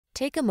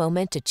Take a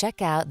moment to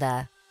check out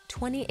the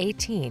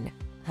 2018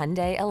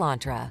 Hyundai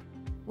Elantra.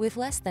 With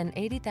less than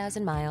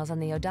 80,000 miles on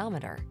the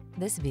odometer,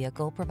 this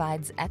vehicle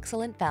provides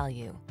excellent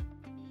value.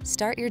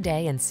 Start your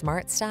day in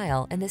smart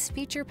style in this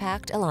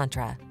feature-packed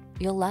Elantra.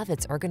 You'll love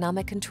its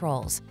ergonomic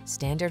controls,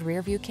 standard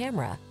rear-view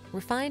camera,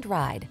 refined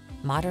ride,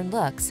 modern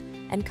looks,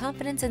 and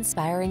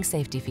confidence-inspiring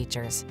safety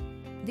features.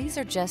 These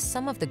are just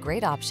some of the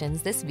great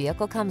options this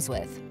vehicle comes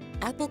with: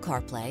 Apple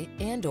CarPlay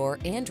and/or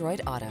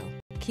Android Auto,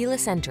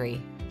 keyless entry,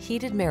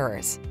 heated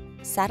mirrors,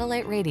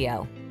 satellite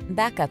radio,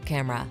 backup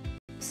camera,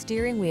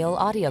 steering wheel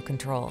audio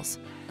controls,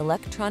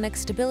 electronic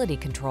stability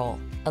control,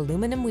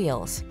 aluminum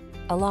wheels,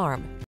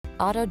 alarm,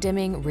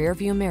 auto-dimming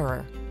rear-view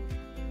mirror.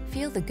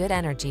 Feel the good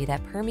energy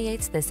that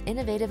permeates this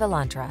innovative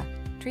Elantra.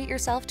 Treat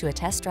yourself to a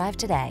test drive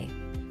today.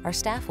 Our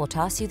staff will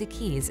toss you the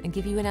keys and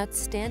give you an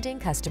outstanding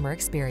customer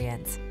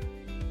experience.